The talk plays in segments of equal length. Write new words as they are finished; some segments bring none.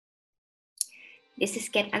This is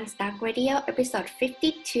Get Unstuck Radio, episode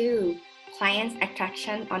 52, Clients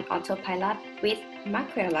Attraction on Autopilot with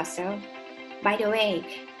Marquel Russell. By the way,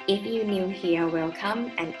 if you're new here,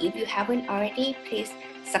 welcome, and if you haven't already, please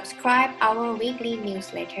subscribe our weekly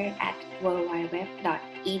newsletter at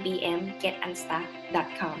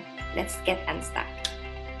worldwideweb.ebmgetunstuck.com. Let's get unstuck.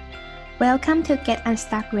 Welcome to Get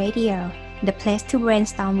Unstuck Radio, the place to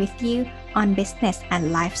brainstorm with you on business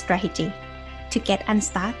and life strategy. To get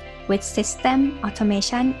unstuck with system,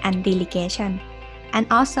 automation, and delegation, and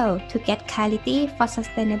also to get clarity for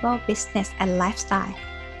sustainable business and lifestyle.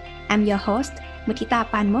 I'm your host, Mutita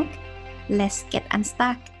Panmuk. Let's get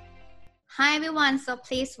unstuck. Hi everyone, so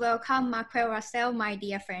please welcome Marquel Russell, my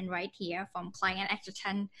dear friend right here from Client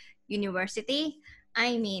Attraction University.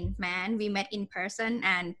 We met in person,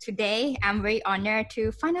 and today I'm very honored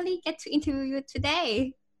to finally get to interview you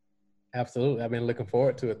today. Absolutely. I've been looking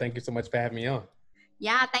forward to it. Thank you so much for having me on.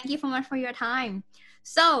 Yeah, thank you so much for your time.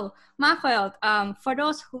 So, Marquel, for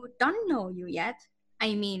those who don't know you yet,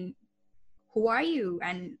 who are you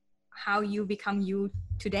and how you become you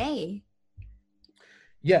today?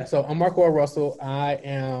 Yeah, so I'm Marquel Russell. I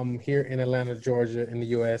am here in Atlanta, Georgia, in the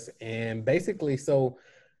U.S. And basically, so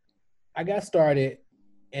I got started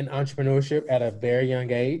in entrepreneurship at a very young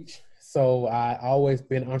age. So I always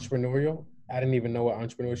been entrepreneurial. I didn't even know what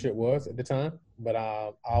entrepreneurship was at the time, but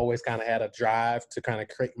I always kind of had a drive to kind of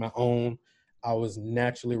create my own. I was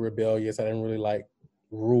naturally rebellious. I didn't really like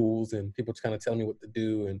rules and people kind of tell me what to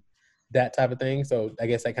do and that type of thing. So I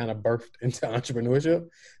guess I kind of birthed into entrepreneurship.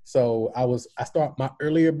 So I start my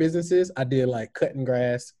earlier businesses. I did like cutting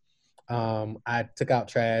grass. I took out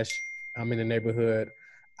trash. I'm in the neighborhood.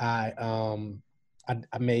 I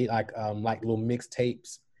made like little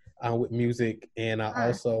mixtapes with music, and I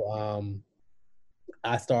also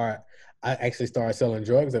I actually started selling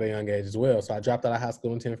drugs at a young age as well. So I dropped out of high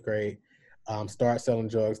school in 10th grade, started selling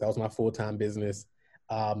drugs. That was my full-time business.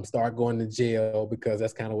 Started going to jail because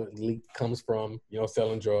that's kind of what leak comes from,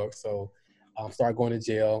 selling drugs. So started going to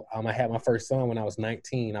jail. I had my first son when I was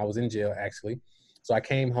 19. I was in jail actually. So I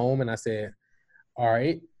came home and I said, all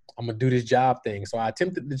right, I'm going to do this job thing. So I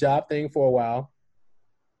attempted the job thing for a while,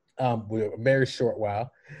 a very short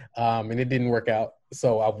while, and it didn't work out.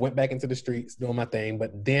 So I went back into the streets doing my thing,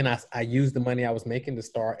 but then I used the money I was making to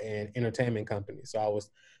start an entertainment company. So I was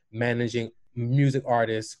managing music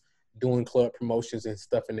artists, doing club promotions and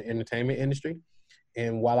stuff in the entertainment industry.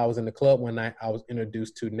 And while I was in the club one night, I was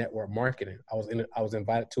introduced to network marketing. I was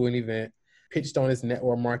invited to an event, pitched on this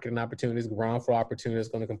network marketing opportunities, ground floor opportunity is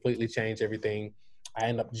going to completely change everything. I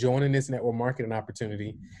ended up joining this network marketing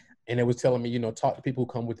opportunity. And it was telling me, talk to people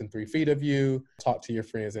who come within 3 feet of you, talk to your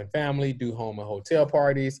friends and family, do home and hotel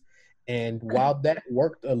parties. And while that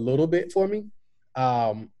worked a little bit for me,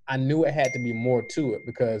 I knew it had to be more to it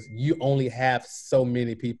because you only have so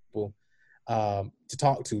many people to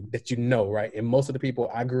talk to that right? And most of the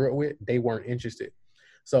people I grew up with, they weren't interested.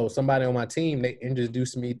 So somebody on my team, they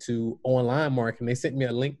introduced me to online marketing. They sent me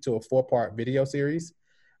a link to a 4-part video series.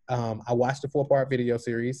 I watched the 4-part video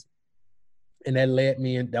series. And that led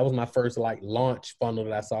me in. That was my first launch funnel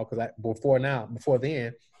that I saw because before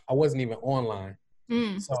then I wasn't even online.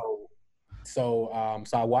 So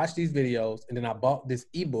I watched these videos and then I bought this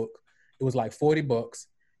ebook. It was like $40.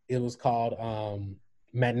 It was called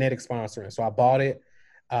Magnetic Sponsoring. So I bought it,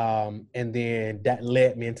 and then that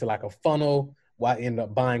led me into like a funnel where I ended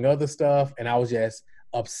up buying other stuff, and I was just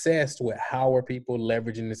obsessed with how are people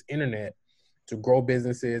leveraging this internet to grow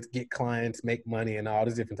businesses, get clients, make money, and all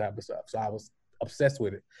this different type of stuff. So I was obsessed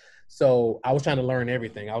with it. So I was trying to learn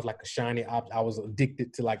everything. I was like I was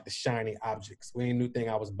addicted to like the shiny objects. Any new thing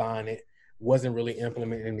I was buying it, wasn't really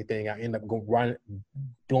implementing anything. I ended up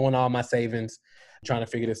blowing all my savings, trying to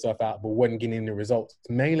figure this stuff out, but wasn't getting any results,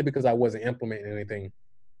 mainly because I wasn't implementing anything.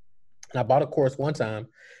 And I bought a course one time,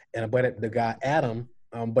 and the guy, Adam,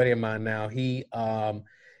 buddy of mine now, he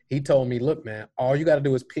told me, look, man, all you got to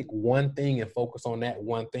do is pick one thing and focus on that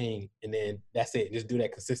one thing. And then that's it. Just do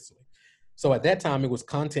that consistently. So at that time, it was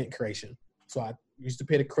content creation. So I used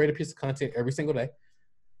to create a piece of content every single day.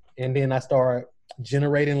 And then I started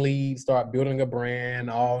generating leads, start building a brand,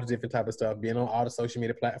 all the different type of stuff, being on all the social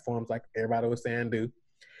media platforms like everybody was saying do.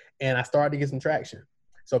 And I started to get some traction.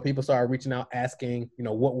 So people started reaching out, asking,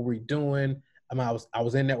 what were we doing? I was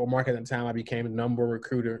in network marketing at the time. I became the number one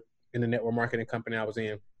recruiter in the network marketing company I was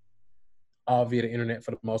in, all via the internet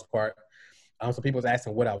for the most part. So people was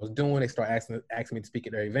asking what I was doing. They started asking me to speak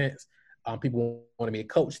at their events. People wanted me to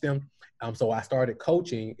coach them. So I started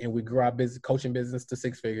coaching, and we grew our coaching business to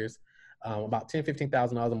 6 figures, about $10,000,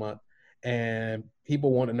 $15,000 a month. And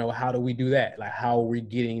people want to know, how do we do that? Like, how are we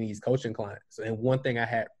getting these coaching clients? And one thing I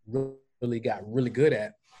had really got really good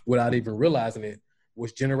at without even realizing it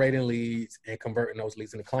was generating leads and converting those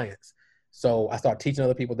leads into clients. So I started teaching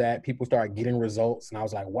other people that. People started getting results, and I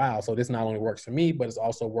was like, wow, so this not only works for me, but it's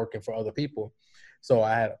also working for other people. So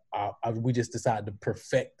we just decided to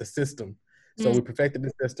perfect the system. So we perfected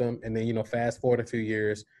the system, and then, fast forward a few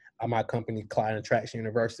years, my company, Client Attraction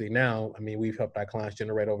University, now, I mean, we've helped our clients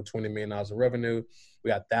generate over $20 million in revenue.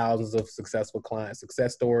 We got thousands of successful client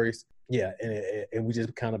success stories. Yeah, and we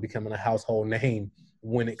just kind of becoming a household name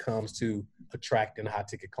when it comes to attracting high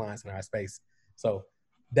ticket clients in our space. So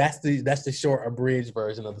that's the short abridged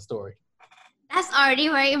version of the story. That's already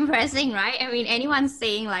very impressive, right? I mean, anyone's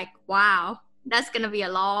saying like, wow, that's going to be a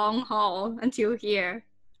long haul until here.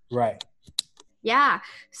 Right. Yeah.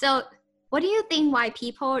 So what do you think why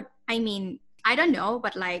people, I mean, I don't know,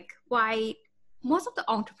 but like why most of the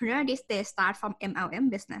entrepreneurs these days start from MLM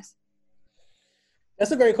business?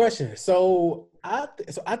 That's a great question. So I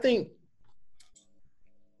think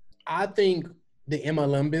the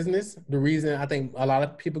MLM business, the reason I think a lot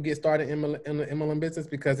of people get started in the MLM business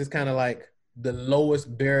because it's kind of like the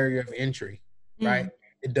lowest barrier of entry, right?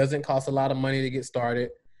 It doesn't cost a lot of money to get started.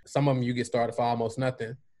 Some of them you get started for almost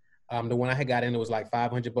nothing. The one I had got in, it was like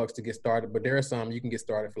 $500 to get started, but there are some you can get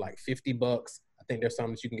started for like $50. I think there's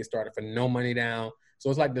some that you can get started for no money down. So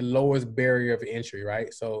it's like the lowest barrier of entry,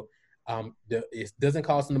 right? So it doesn't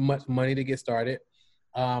cost much money to get started.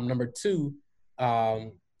 Number two,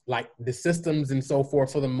 like the systems and so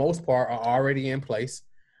forth, for the most part, are already in place.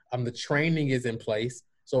 The training is in place.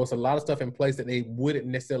 So it's a lot of stuff in place that they wouldn't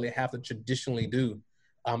necessarily have to traditionally do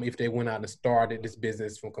if they went out and started this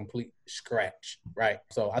business from complete scratch, right?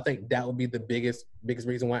 So I think that would be the biggest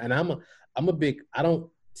reason why. And I feel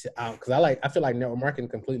like network marketing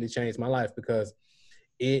completely changed my life because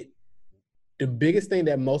the biggest thing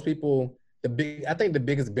that most people, I think the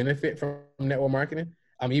biggest benefit from network marketing,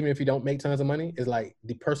 even if you don't make tons of money, is like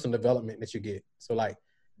the personal development that you get. So like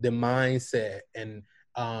the mindset and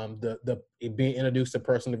being introduced to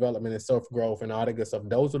personal development and self-growth and all that good stuff.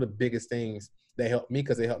 Those are the biggest things that helped me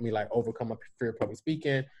because they helped me like overcome my fear of public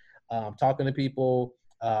speaking, talking to people,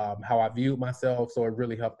 how I viewed myself. So it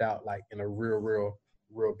really helped out like in a real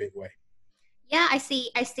big way. Yeah, I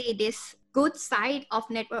see this good side of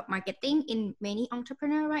network marketing in many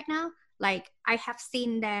entrepreneurs right now. Like I have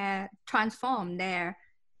seen their transform their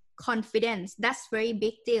confidence. That's very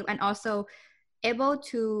big deal. And also able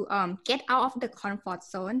to get out of the comfort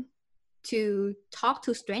zone to talk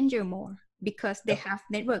to stranger more because they have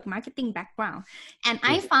network marketing background. And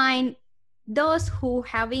I find those who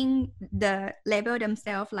having the label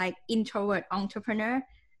themselves like introvert entrepreneur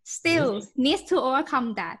still needs to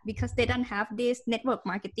overcome that because they don't have this network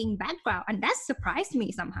marketing background, and that surprised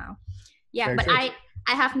me somehow. Yeah, very but true.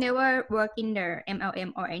 I have never worked in the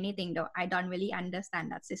MLM or anything though. I don't really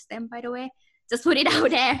understand that system, by the way. Just put it out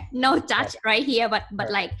there, no judge right here, but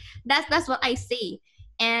like that's what I see.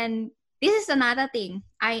 And this is another thing.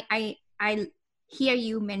 I hear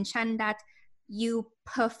you mention that you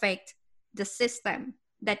perfect the system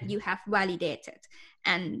that you have validated,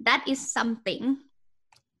 and that is something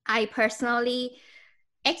I personally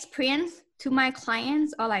experience to my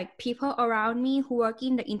clients or like people around me who work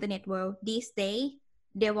in the internet world these days.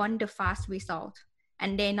 They want the fast result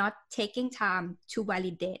and they're not taking time to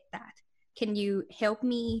validate that. Can you help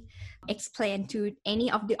me explain to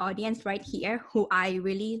any of the audience right here who I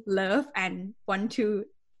really love and want to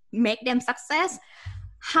make them success?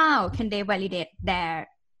 How can they validate their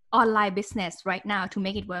online business right now to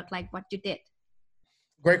make it work like what you did?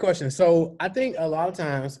 Great question. So I think a lot of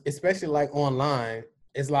times, especially like online,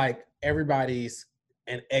 it's like everybody's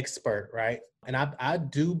an expert, right? And I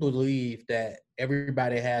do believe that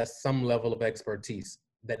everybody has some level of expertise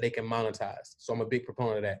that they can monetize. So I'm a big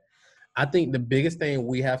proponent of that. I think the biggest thing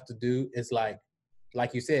we have to do is like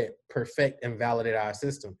you said, perfect and validate our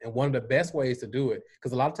system. And one of the best ways to do it,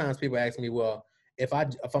 because a lot of times people ask me, well, if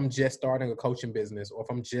I'm just starting a coaching business or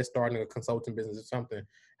if I'm just starting a consulting business or something,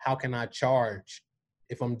 how can I charge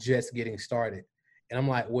if I'm just getting started? And I'm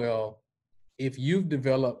like, well, if you've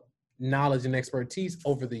developed knowledge and expertise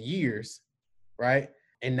over the years, right?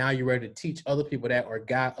 And now you're ready to teach other people that or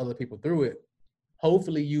guide other people through it.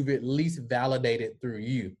 Hopefully you've at least validated through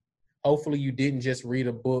you. Hopefully you didn't just read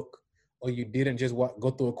a book or you didn't just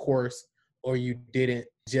go through a course or you didn't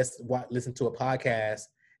just listen to a podcast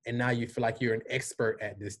and now you feel like you're an expert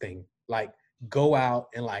at this thing. Like go out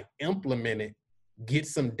and like implement it, get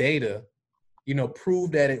some data,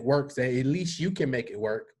 prove that it works, that at least you can make it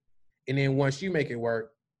work. And then once you make it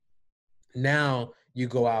work, now you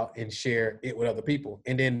go out and share it with other people.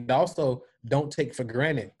 And then also don't take for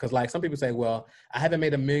granted. Because like some people say, well, I haven't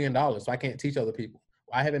made $1 million, so I can't teach other people.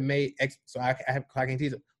 I haven't made X, so I can't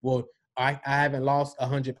teach it. Well, I haven't lost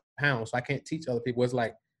 100 pounds, so I can't teach other people. It's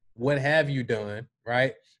like, what have you done,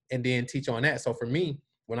 right? And then teach on that. So for me,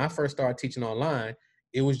 when I first started teaching online,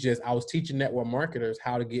 it was just, I was teaching network marketers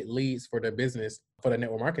how to get leads for their business, for their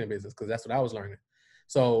network marketing business, because that's what I was learning.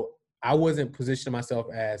 So I wasn't positioning myself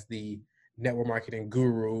as the network marketing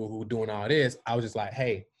guru who doing all this. I was just like,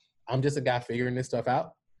 hey, I'm just a guy figuring this stuff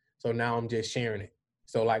out. So now I'm just sharing it.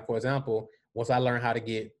 So like, for example, once I learned how to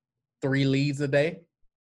get 3 leads a day,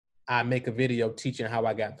 I make a video teaching how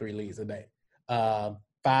I got 3 leads a day.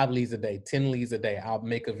 5 leads a day, 10 leads a day. I'll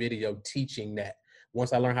make a video teaching that.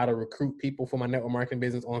 Once I learned how to recruit people for my network marketing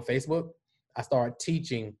business on Facebook, I started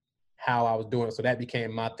teaching how I was doing it. So that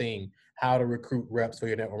became my thing, how to recruit reps for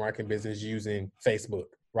your network marketing business using Facebook,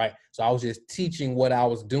 right? So I was just teaching what I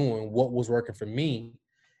was doing, what was working for me.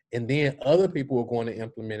 And then other people were going to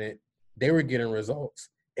implement it. They were getting results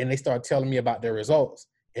and they started telling me about their results.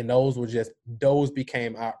 And those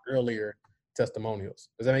became our earlier testimonials.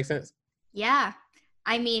 Does that make sense? Yeah.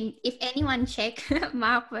 I mean, if anyone check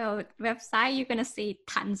Markwell website, you're going to see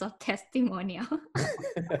tons of testimonial.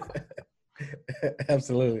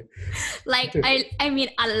 Absolutely. Like, I mean,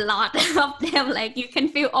 a lot of them, like you can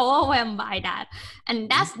feel overwhelmed by that. And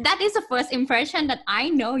that is the first impression that I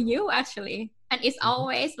know you actually. And it's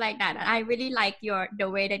always like that. And I really like the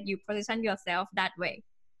way that you position yourself that way.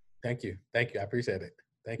 Thank you. I appreciate it.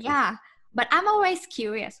 Thank you. Yeah. But I'm always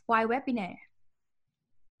curious, why webinar?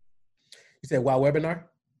 You said why webinar?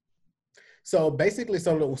 So basically,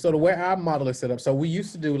 so the way our model is set up, so we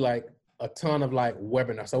used to do like a ton of like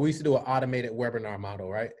webinars. So we used to do an automated webinar model,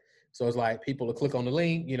 right? So it's like people will click on the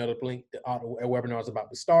link, the webinar is about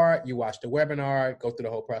to start. You watch the webinar, go through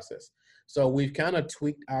the whole process. So we've kind of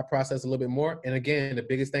tweaked our process a little bit more. And again, the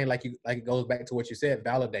biggest thing, like it goes back to what you said,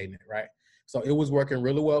 validating it, right? So it was working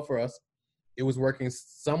really well for us. It was working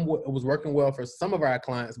well for some of our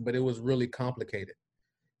clients, but it was really complicated.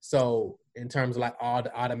 So in terms of like all the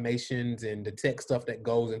automations and the tech stuff that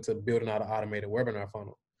goes into building out an automated webinar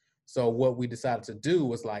funnel. So what we decided to do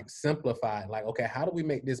was like simplify it. Like, okay, how do we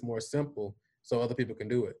make this more simple so other people can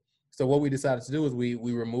do it? So what we decided to do is we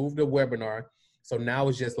removed the webinar. So now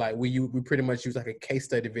it's just like we pretty much use like a case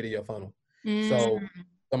study video funnel. So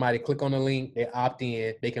somebody click on the link, they opt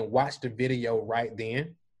in, they can watch the video right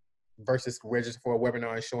then versus register for a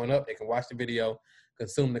webinar and showing up. They can watch the video,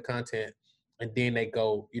 consume the content, and then they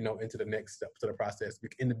go, into the next step to the process.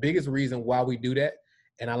 And the biggest reason why we do that,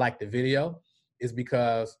 and I like the video, is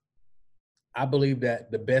because I believe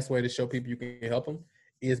that the best way to show people you can help them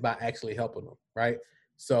is by actually helping them, right?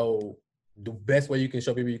 So the best way you can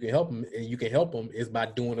show people you can help them is by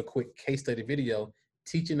doing a quick case study video,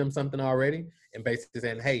 teaching them something already, and basically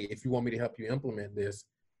saying, hey, if you want me to help you implement this,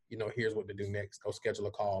 here's what to do next. Go schedule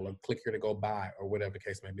a call or click here to go buy or whatever the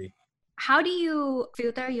case may be. How do you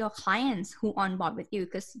filter your clients who on board with you?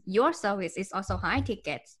 Because your service is also high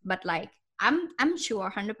tickets, but like I'm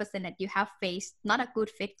sure 100% that you have faced not a good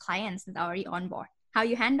fit clients that are already on board. How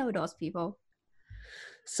you handle those people?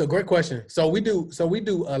 So great question. So we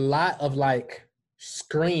do a lot of like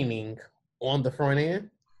screening on the front end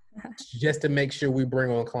just to make sure we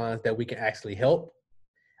bring on clients that we can actually help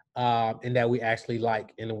and that we actually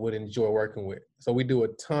like and would enjoy working with. So we do a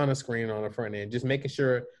ton of screening on the front end, just making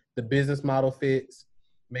sure the business model fits,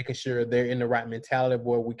 making sure they're in the right mentality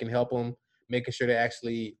where we can help them, making sure they're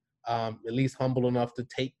actually at least humble enough to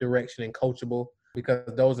take direction and coachable, because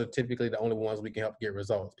those are typically the only ones we can help get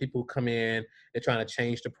results. People who come in, they're trying to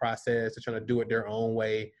change the process, they're trying to do it their own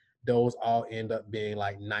way. Those all end up being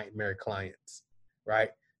like nightmare clients, right?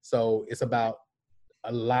 So it's about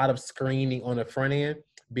a lot of screening on the front end,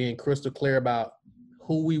 being crystal clear about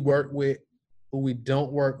who we work with, who we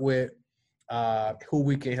don't work with, who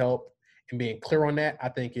we can help, and being clear on that, I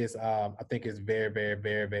think is very, very,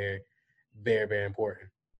 very, very, very, very important.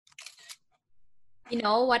 You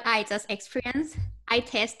know what I just experienced? I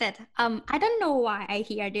tested. I don't know why I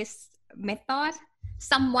hear this method.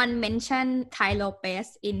 Someone mentioned Tai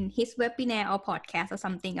Lopez in his webinar or podcast or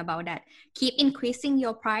something about that. Keep increasing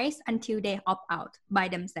your price until they opt out by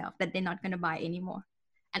themselves, that they're not going to buy anymore.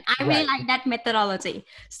 And I really like that methodology.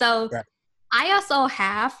 So I also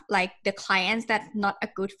have like the clients that not a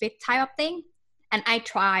good fit type of thing. And I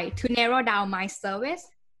try to narrow down my service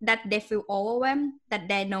that they feel overwhelmed, that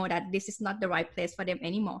they know that this is not the right place for them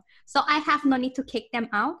anymore. So I have no need to kick them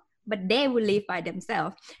out, but they will leave by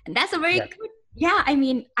themselves. And that's a very good, I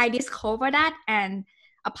mean, I discovered that. And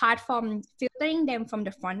apart from filtering them from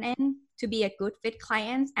the front end to be a good fit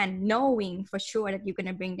clients and knowing for sure that you're going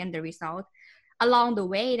to bring them the result, along the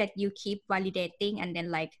way that you keep validating and then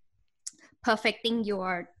like perfecting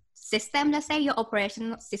your system, let's say your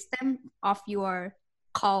operational system of your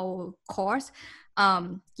call course.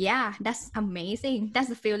 Yeah, that's amazing. That's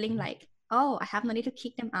the feeling like, oh, I have no need to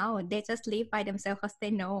kick them out. They just leave by themselves because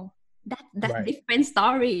they know. That's Right. different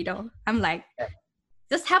story though. I'm like,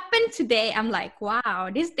 just happened today. I'm like, wow,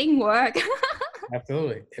 this thing work.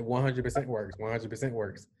 Absolutely. It 100% works. 100%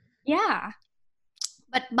 works. Yeah.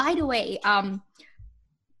 But by the way,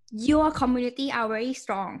 your community are very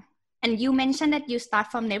strong. And you mentioned that you start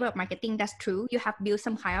from network marketing. That's true. You have built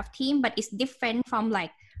some kind of team, but it's different from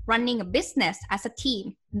like running a business as a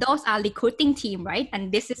team. Those are recruiting team, right?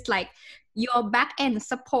 And this is like your back end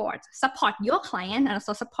support your client and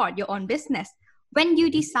also support your own business. When you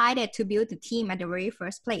decided to build the team at the very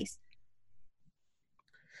first place?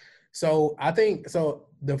 So I think, so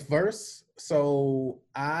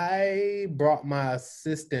I brought my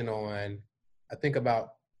assistant on, I think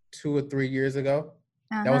about 2 or 3 years ago.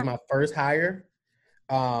 That was my first hire.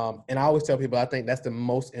 And I always tell people, I think that's the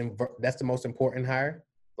most important hire,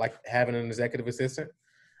 like having an executive assistant.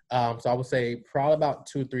 So I would say probably about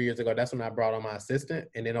 2 or 3 years ago, that's when I brought on my assistant.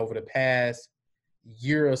 And then over the past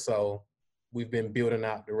year or so, we've been building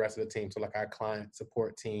out the rest of the team. So like our client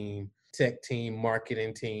support team, tech team,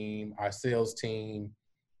 marketing team, our sales team,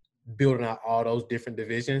 building out all those different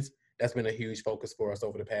divisions. That's been a huge focus for us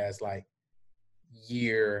over the past like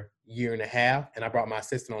year and a half. And I brought my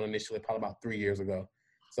assistant on initially probably about 3 years ago.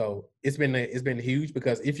 So it's been huge,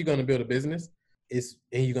 because if you're going to build a business, and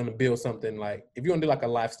you're going to build something like, if you're going to do like a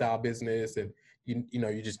lifestyle business and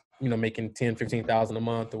you're just, making 10, 15,000 a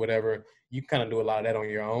month or whatever, you kind of do a lot of that on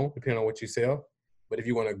your own, depending on what you sell. But if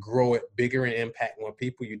you want to grow it bigger and impact more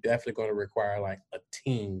people, you're definitely going to require like a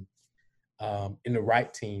team, in the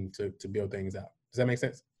right team to build things out. Does that make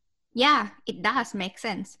sense? Yeah, it does make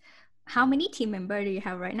sense. How many team members do you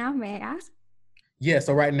have right now? May I ask? Yeah.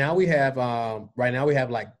 So right now we have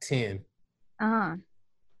like 10.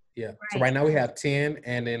 Yeah. Right. So right now we have 10,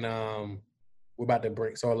 and then we're about to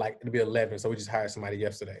bring, so like it'll be 11. So we just hired somebody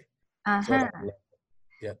yesterday. So about 11.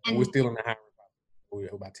 Yeah. And we're still in the hiring process.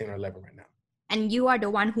 We're about 10 or 11 right now. And you are the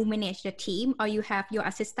one who manage the team, or you have your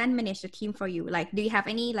assistant manage the team for you? Like, do you have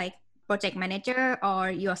any like project manager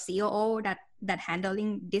or your COO that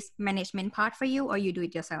handling this management part for you, or you do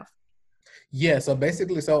it yourself? Yeah. So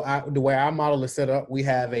basically, the way our model is set up, we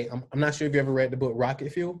have I'm not sure if you ever read the book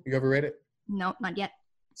Rocket Fuel. You ever read it? No, not yet.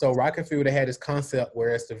 So Rocket Fuel, they had this concept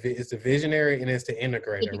where it's the visionary and it's the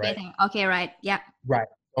integrator, right? Okay, right. Yeah. Right.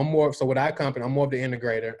 So with our company, I'm more of the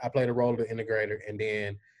integrator. I play the role of the integrator, and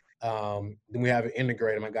then we have an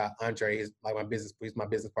integrator. My guy Andre, he's my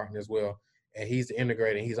business partner as well, and he's the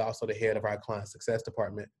integrator. And he's also the head of our client success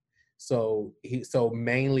department. So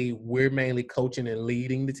we're mainly coaching and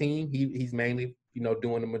leading the team. He's mainly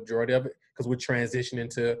doing the majority of it, because we're transitioning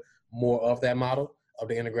to more of that model of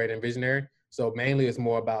the integrator and visionary. So mainly it's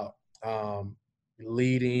more about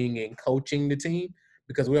leading and coaching the team,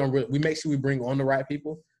 because we make sure we bring on the right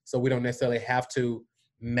people, so we don't necessarily have to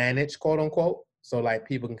manage, quote unquote. So like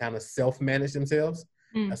people can kind of self-manage themselves.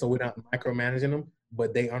 So we're not micromanaging them,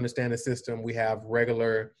 but they understand the system. We have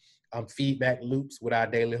regular feedback loops with our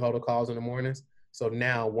daily huddle calls in the mornings. So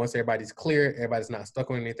now once everybody's clear, everybody's not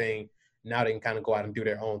stuck on anything, now they can kind of go out and do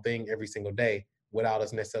their own thing every single day without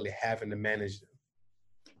us necessarily having to manage them.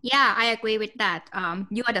 Yeah, I agree with that.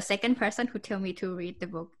 You are the second person who told me to read the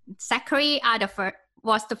book. Zachary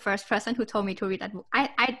was the first person who told me to read that book.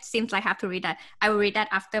 I seems like I have to read that. I will read that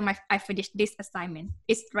after I finish this assignment.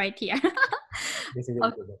 It's right here.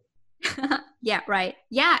 Yeah, right.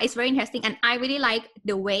 Yeah, it's very interesting. And I really like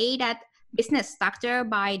the way that business structure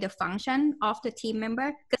by the function of the team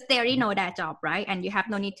member, because they already know their job, right? And you have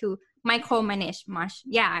no need to micromanage much.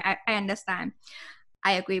 Yeah, I understand.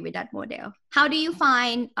 I agree with that model. How do you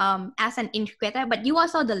find as an integrator, but you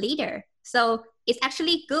also the leader? So it's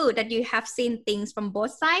actually good that you have seen things from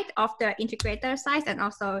both sides of the integrator side and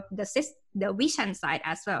also the vision side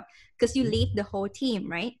as well, because you lead the whole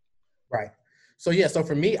team, right? Right. So yeah, so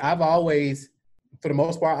for me, for the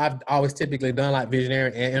most part, I've always typically done like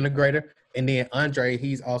visionary and integrator. And then Andre,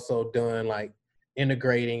 he's also done like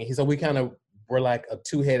integrating. So we're like a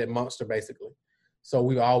two-headed monster basically. So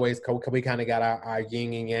we kind of got our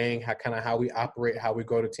yin and yang, how we operate, how we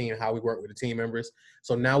grow the team, how we work with the team members.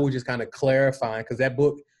 So now we're just kind of clarifying, because that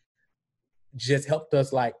book just helped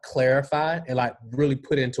us like clarify and like really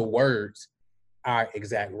put into words our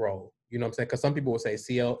exact role. You know what I'm saying? Because some people will say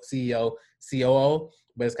CEO, COO,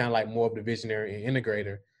 but it's kind of like more of the visionary and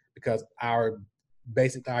integrator, because our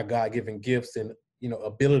God-given gifts and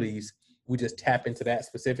abilities, we just tap into that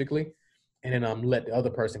specifically, and then let the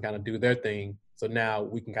other person kind of do their thing. So now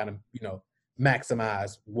we can kind of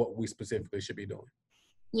maximize what we specifically should be doing.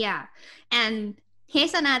 Yeah. And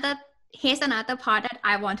here's another here's another part that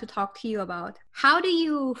I want to talk to you about. How do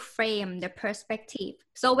you frame the perspective?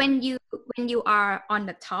 So when you are on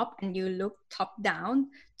the top and you look top down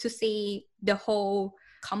to see the whole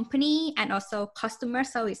company and also customer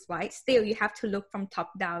service, right? Still you have to look from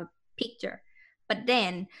top down picture. But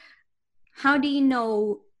then how do you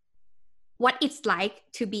know what it's like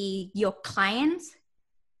to be your clients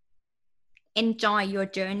enjoy your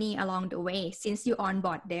journey along the way since you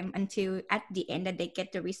onboard them until at the end that they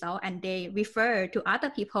get the result and they refer to other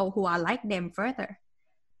people who are like them further?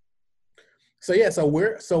 So yeah, so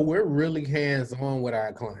we're really hands on with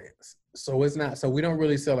our clients. So it's not, so we don't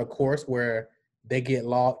really sell a course where they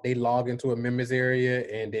log into a members area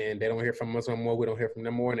and then they don't hear from us no more. We don't hear from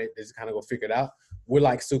them more, and they just kind of go figure it out. We're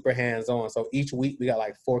like super hands on. So each week we got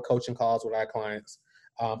like 4 coaching calls with our clients.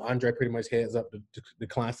 Andre pretty much heads up the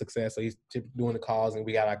client success, so he's doing the calls, and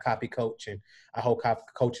we got our copy coach and our whole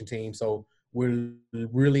coaching team. So we're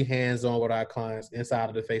really hands on with our clients inside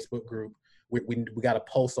of the Facebook group. We got to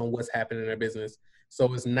post on what's happening in their business.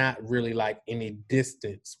 So it's not really like any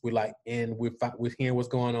distance. We're like we're hearing what's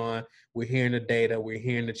going on. We're hearing the data. We're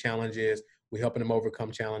hearing the challenges. We're helping them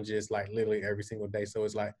overcome challenges like literally every single day. So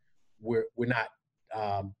it's like we're not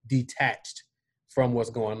detached from what's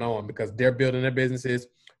going on because they're building their businesses.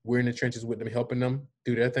 We're in the trenches with them, helping them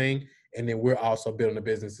do their thing, and then we're also building a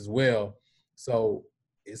business as well. So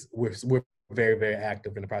we're very, very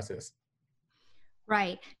active in the process.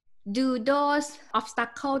 Right. Do those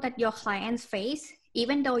obstacles that your clients face,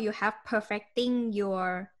 even though you have perfecting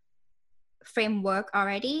your framework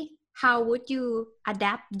already, how would you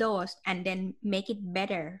adapt those and then make it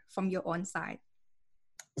better from your own side?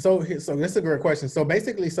 So that's a great question. So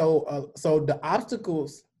basically, so the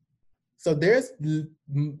obstacles, so there's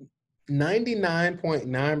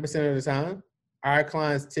 99.9% of the time, our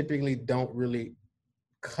clients typically don't really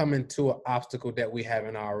come into an obstacle that we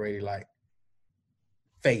haven't already like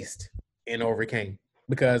faced and overcame,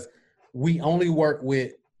 because we only work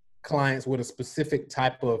with clients with a specific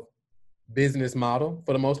type of business model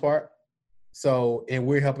for the most part. So, and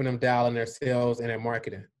we're helping them dial in their sales and their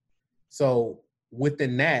marketing. So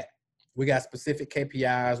within that, we got specific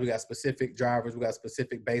KPIs, we got specific drivers, we got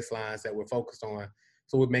specific baselines that we're focused on.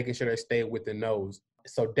 So we're making sure they stay within those.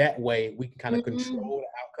 So that way we can kind of control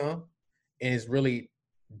the outcome. And it's really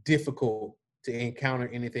difficult to encounter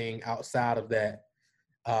anything outside of that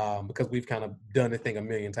because we've kind of done the thing a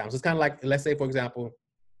million times. It's kind of like, let's say, for example,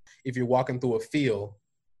 if you're walking through a field,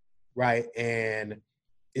 right, and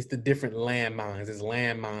it's the different landmines. There's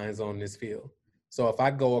landmines on this field. So if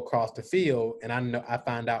I go across the field and I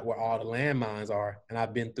find out where all the landmines are, and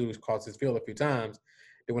I've been through across this field a few times,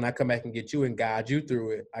 then when I come back and get you and guide you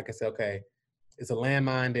through it, I can say, okay, it's a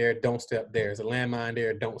landmine there, don't step there. It's a landmine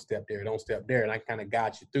there, don't step there, don't step there. And I kind of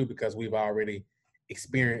guide you through because we've already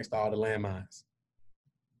experienced all the landmines.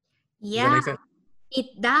 Does that Yeah, make sense?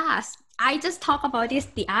 it does. I just talked about this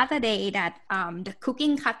the other day that the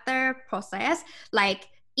cooking cutter process, like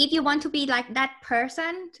if you want to be like that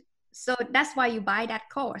person, so that's why you buy that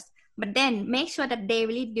course. But then make sure that they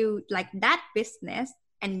really do like that business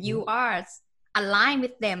and you are aligned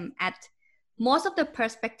with them at most of the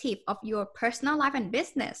perspective of your personal life and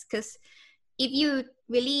business. Because if you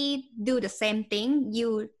really do the same thing,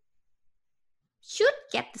 you should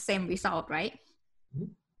get the same result, right? Mm-hmm.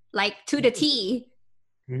 Like to the T.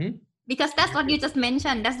 Mm-hmm. Because that's what you just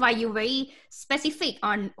mentioned. That's why you're very specific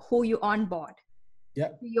on who you onboard.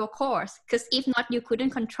 Yep. Your course. Because if not, you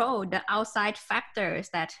couldn't control the outside factors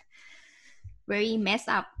that really mess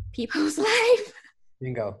up people's life.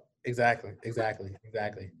 Bingo. Exactly.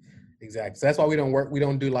 So that's why we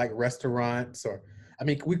don't do like restaurants or, I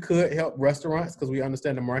mean, we could help restaurants because we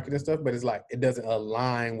understand the market and stuff, but it's like, it doesn't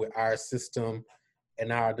align with our system and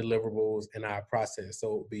our deliverables and our process.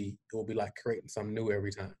 So it will be like creating something new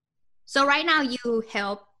every time. So right now you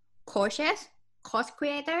help coaches, course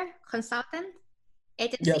creator, consultant,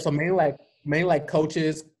 agency? Yeah. So mainly like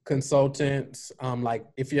coaches, consultants, like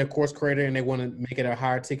if you're a course creator and they want to make it a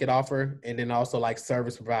higher ticket offer, and then also like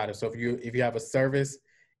service providers. So if you have a service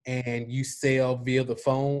and you sell via the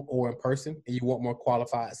phone or in person and you want more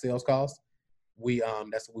qualified sales calls, we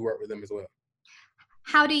work with them as well.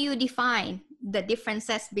 How do you define the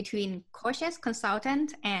differences between coaches,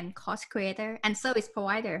 consultant, and course creator and service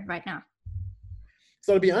provider right now?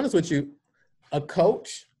 So to be honest with you, a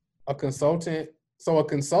coach, a consultant, so a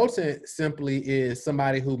consultant simply is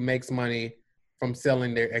somebody who makes money from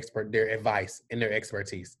selling their advice and their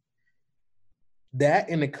expertise. That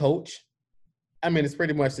and a coach, I mean, it's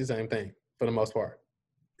pretty much the same thing for the most part.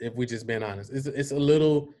 If we're just being honest, it's a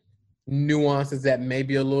little nuances that may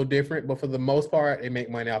be a little different, but for the most part, they make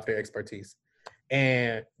money off their expertise.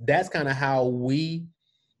 And that's kind of how we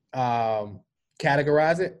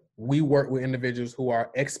categorize it. We work with individuals who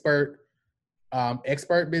are expert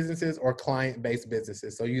businesses or client-based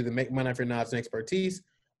businesses. So you either make money off your knowledge and expertise,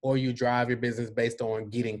 or you drive your business based on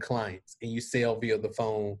getting clients and you sell via the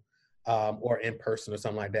phone or in person or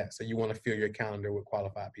something like that. So you want to fill your calendar with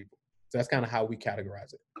qualified people. So that's kind of how we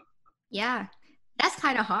categorize it. Yeah, that's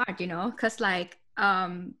kind of hard, because like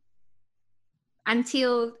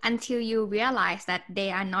until you realize that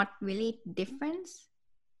they are not really different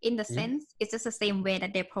in the sense, it's just the same way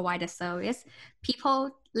that they provide a service. People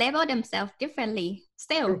label themselves differently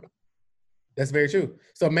still. True. That's very true.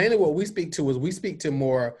 So mainly what we speak to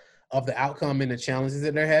more of the outcome and the challenges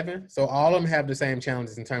that they're having. So all of them have the same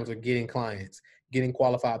challenges in terms of getting clients, getting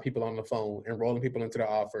qualified people on the phone, enrolling people into their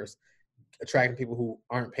offers, attracting people who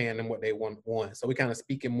aren't paying them what they want. So we kind of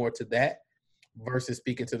speaking more to that versus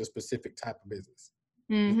speaking to the specific type of business.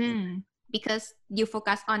 Mm-hmm. Because you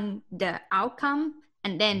focus on the outcome,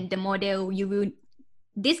 and then the model, you will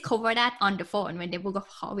discover that on the phone when they will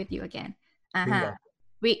call with you again.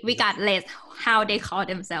 Regardless how they call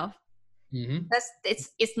themselves. Because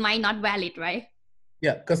it might not valid, right?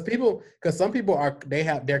 Yeah, because some people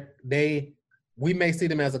we may see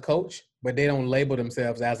them as a coach, but they don't label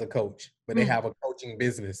themselves as a coach, but they have a coaching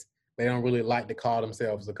business. They don't really like to call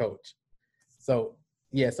themselves a coach. So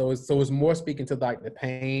yeah, so it's more speaking to like the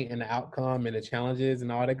pain and the outcome and the challenges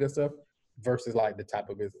and all that good stuff versus like the type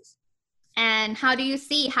of business. And how do you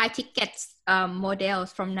see high tickets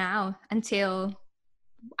models from now until,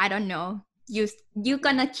 I don't know, you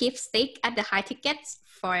gonna keep stick at the high tickets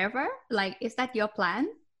forever? Like, is that your plan?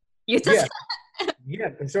 Yeah,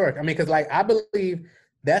 for sure. I mean, because like I believe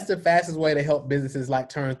that's the fastest way to help businesses like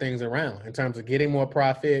turn things around in terms of getting more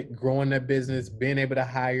profit, growing their business, being able to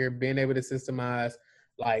hire, being able to systemize.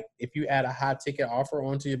 Like if you add a high ticket offer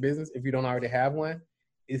onto your business, if you don't already have one,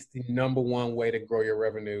 it's the number one way to grow your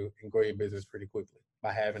revenue and grow your business pretty quickly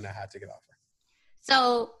by having a high ticket offer.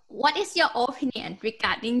 So what is your opinion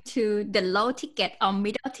regarding to the low ticket or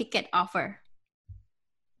middle ticket offer?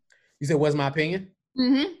 You said, what's my opinion?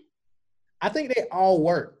 I think they all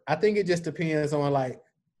work. I think it just depends on like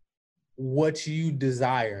what you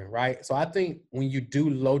desire, right? So I think when you do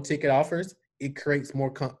low ticket offers, it creates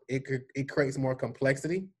more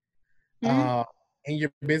complexity in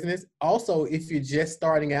your business. Also, if you're just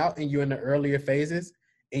starting out and you're in the earlier phases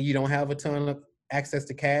and you don't have a ton of access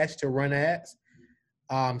to cash to run ads,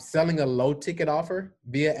 selling a low ticket offer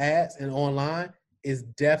via ads and online is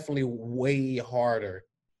definitely way harder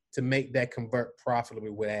to make that convert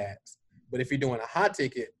profitably with ads. But if you're doing a high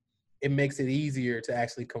ticket, it makes it easier to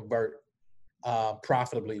actually convert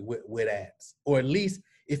profitably with ads. Or at least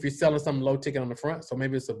if you're selling something low ticket on the front, so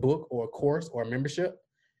maybe it's a book or a course or a membership,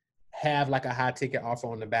 have like a high ticket offer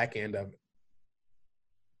on the back end of it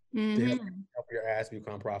to help your ads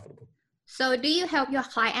become profitable. So do you help your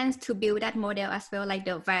clients to build that model as well, like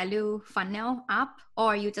the value funnel up,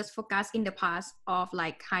 or you just focus in the past of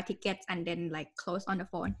like high tickets and then like close on the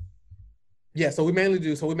phone? Yeah, so we mainly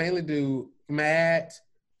do from ad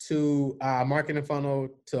to marketing funnel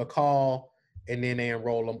to a call, and then they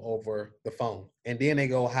enroll them over the phone. And then they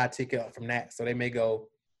go high ticket from that. So they may go,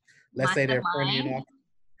 let's say they're friendly enough.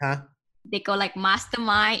 They go like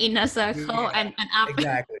mastermind, inner circle, and up.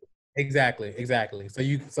 Exactly. So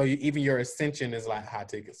you even your ascension is like high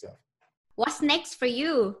ticket stuff. What's next for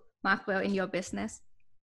you, Markwell, in your business?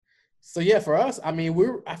 So yeah, for us, I mean,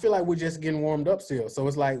 I feel like we're just getting warmed up still. So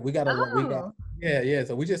it's like we got.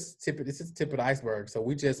 So we just this is the tip of the iceberg. So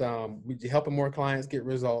we just we helping more clients get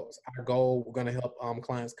results. Our goal, we're gonna help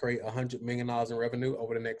clients create $100 million in revenue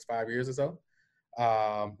over the next 5 years or so.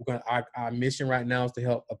 Our mission right now is to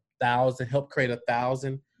help create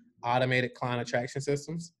 1,000 automated client attraction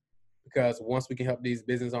systems. Because once we can help these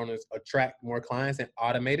business owners attract more clients and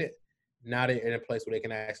automate it, now they're in a place where they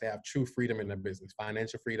can actually have true freedom in their business,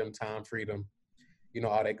 financial freedom, time freedom,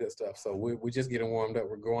 all that good stuff. So we're just getting warmed up.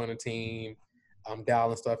 We're growing a team. I'm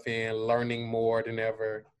dialing stuff in, learning more than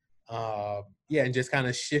ever. And just kind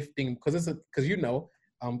of shifting because you're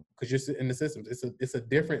in the systems. It's a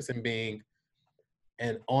difference in being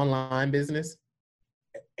an online business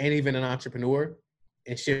and even an entrepreneur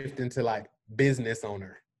and shifting to like business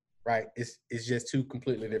owner, right? It's just two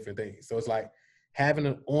completely different things. So it's like having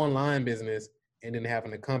an online business and then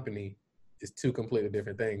having a company is two completely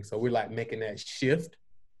different things. So we're like making that shift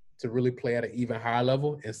to really play at an even higher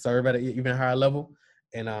level and serve at an even higher level.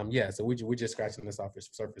 And so we're just scratching the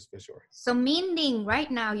surface for sure. So meaning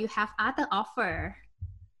right now you have other offer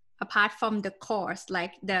apart from the course,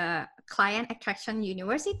 like the client attraction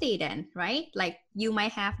university then, right? Like you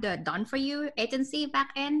might have the done for you agency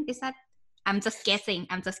back end. Is that, I'm just guessing.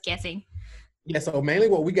 Yeah, so mainly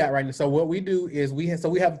what we got right now. So what we do is we have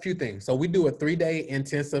a few things. So we do a 3-day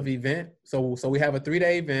intensive event. So we have a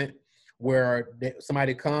 3-day event where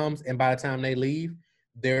somebody comes, and by the time they leave,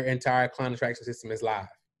 their entire client attraction system is live.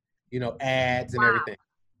 Ads and everything.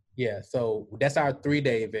 Yeah, so that's our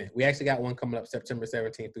 3-day event. We actually got one coming up September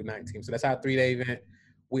 17th through 19th. So that's our 3-day event.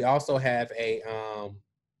 We also have a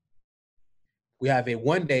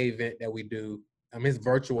 1-day event that we do. It's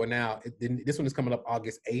virtual now. This one is coming up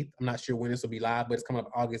August 8th. I'm not sure when this will be live, but it's coming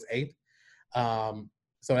up August 8th.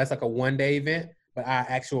 So that's like a 1-day event. But our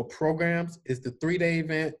actual programs is the 3-day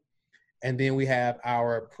event, and then we have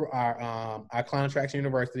our Client Attraction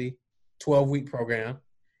University 12-week program,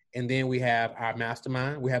 and then we have our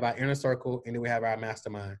mastermind. We have our inner circle, and then we have our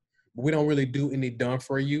mastermind. But we don't really do any done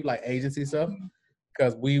for you like agency stuff,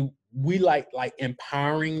 because we like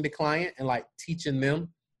empowering the client and like teaching them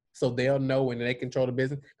so they'll know when they control the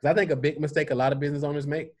business. Because I think a big mistake a lot of business owners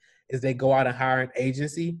make is they go out and hire an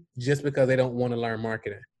agency just because they don't want to learn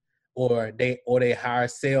marketing, or they hire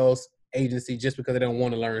sales agency just because they don't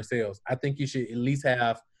want to learn sales. I think you should at least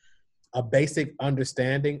have a basic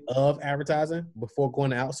understanding of advertising before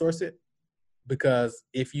going to outsource it. Because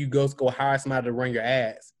if you go hire somebody to run your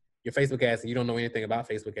ads, your Facebook ads, and you don't know anything about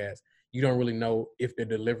Facebook ads, you don't really know if they're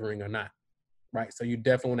delivering or not, right? So you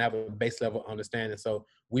definitely want to have a base level understanding. So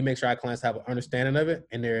we make sure our clients have an understanding of it,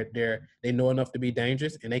 and they know enough to be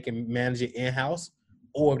dangerous, and they can manage it in-house.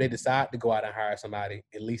 Or if they decide to go out and hire somebody,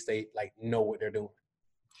 at least they like know what they're doing.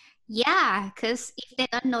 Yeah, because if they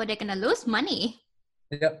don't know, they're gonna lose money.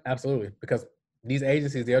 Yep, absolutely. Because these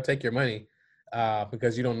agencies, they'll take your money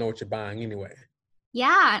because you don't know what you're buying anyway.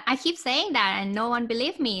 Yeah, I keep saying that and no one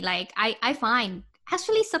believes me. Like I find,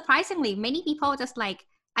 actually surprisingly, many people just like,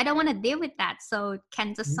 I don't want to deal with that. So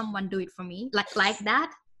can just someone do it for me? Like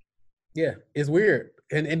that? Yeah, it's weird.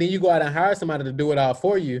 And then you go out and hire somebody to do it all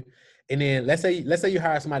for you. And then let's say you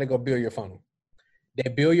hire somebody to go build your funnel. They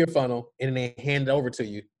build your funnel and then they hand it over to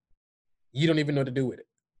you. You don't even know what to do with it.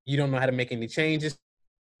 You don't know how to make any changes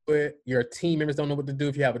to it. Your team members don't know what to do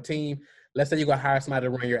if you have a team. Let's say you go hire somebody to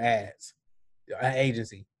run your ads, an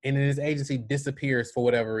agency, and then this agency disappears for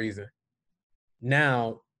whatever reason.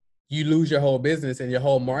 Now you lose your whole business and your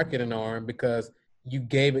whole marketing arm because you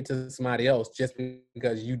gave it to somebody else just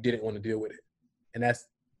because you didn't want to deal with it. And that's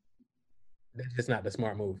just not the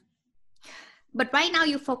smart move. But right now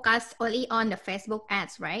you focus only on the Facebook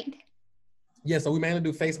ads, right? Yeah, so we mainly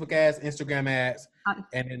do Facebook ads, Instagram ads,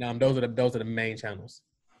 and then those are the main channels.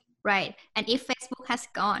 Right. And if Facebook has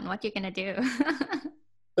gone, what you're gonna do?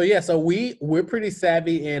 So yeah, so we're pretty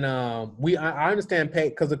savvy in I understand paid,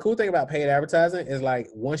 because the cool thing about paid advertising is like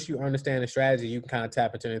once you understand the strategy, you can kind of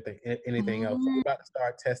tap into anything else. So we're about to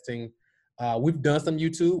start testing. We've done some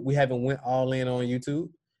YouTube. We haven't went all in on YouTube,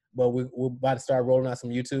 but we're about to start rolling out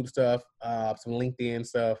some YouTube stuff, some LinkedIn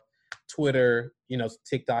stuff, Twitter,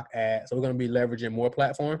 TikTok ads. So we're going to be leveraging more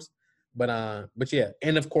platforms. But yeah,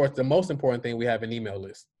 and of course, the most important thing, we have an email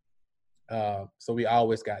list. So we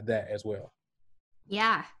always got that as well.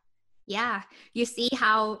 Yeah. You see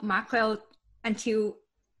how Markwell, until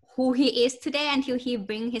who he is today, until he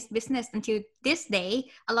bring his business until this day,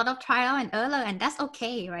 a lot of trial and error, and that's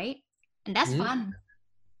okay, right? And that's fun.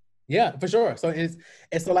 Yeah, for sure. So it's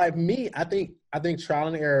so like me, I think trial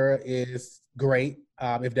and error is great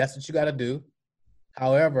if that's what you got to do.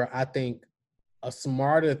 However, I think a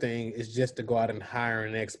smarter thing is just to go out and hire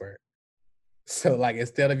an expert. So like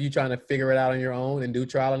instead of you trying to figure it out on your own and do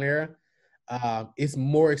trial and error, it's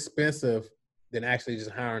more expensive than actually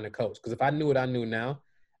just hiring a coach. Because if I knew what I knew now,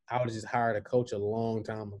 I would have just hired a coach a long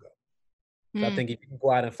time ago. So I think if you can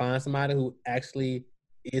go out and find somebody who actually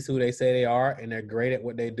is who they say they are and they're great at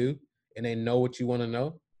what they do and they know what you want to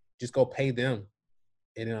know, just go pay them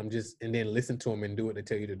and then listen to them and do what they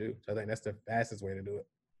tell you to do. So I think that's the fastest way to do it.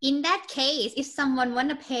 In that case, if someone want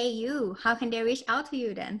to pay you, how can they reach out to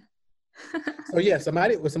you then? So yeah,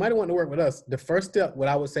 somebody wanting to work with us, the first step, what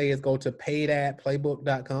I would say, is go to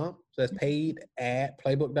paidadplaybook.com. So that's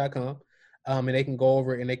paidadplaybook.com. And they can go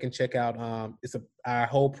over and they can check out our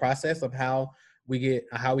whole process of how we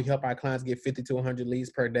help our clients get 50 to 100 leads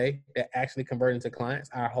per day that actually convert into clients.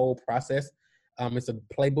 Our whole process. It's a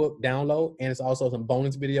playbook download, and it's also some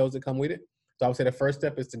bonus videos that come with it. So I would say the first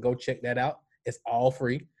step is to go check that out. It's all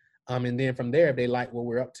free. And then from there, if they like what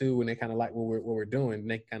we're up to and they kind of like what we're doing,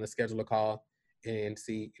 they can kind of schedule a call and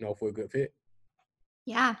see, if we're a good fit.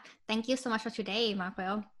 Yeah. Thank you so much for today,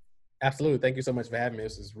 Markwell. Absolutely. Thank you so much for having me.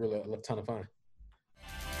 This is really a ton of fun.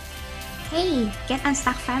 Hey, Get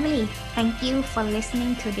Unstuck family! Thank you for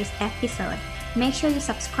listening to this episode. Make sure you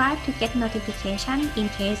subscribe to get notification in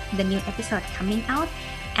case the new episode coming out.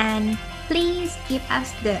 And please give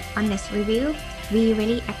us the honest review. We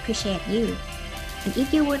really appreciate you. And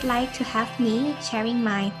if you would like to have me sharing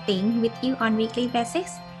my thing with you on weekly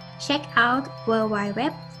basis, check out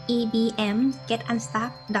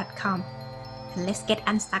www.ebmgetunstuck.com. And let's get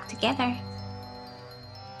unstuck together.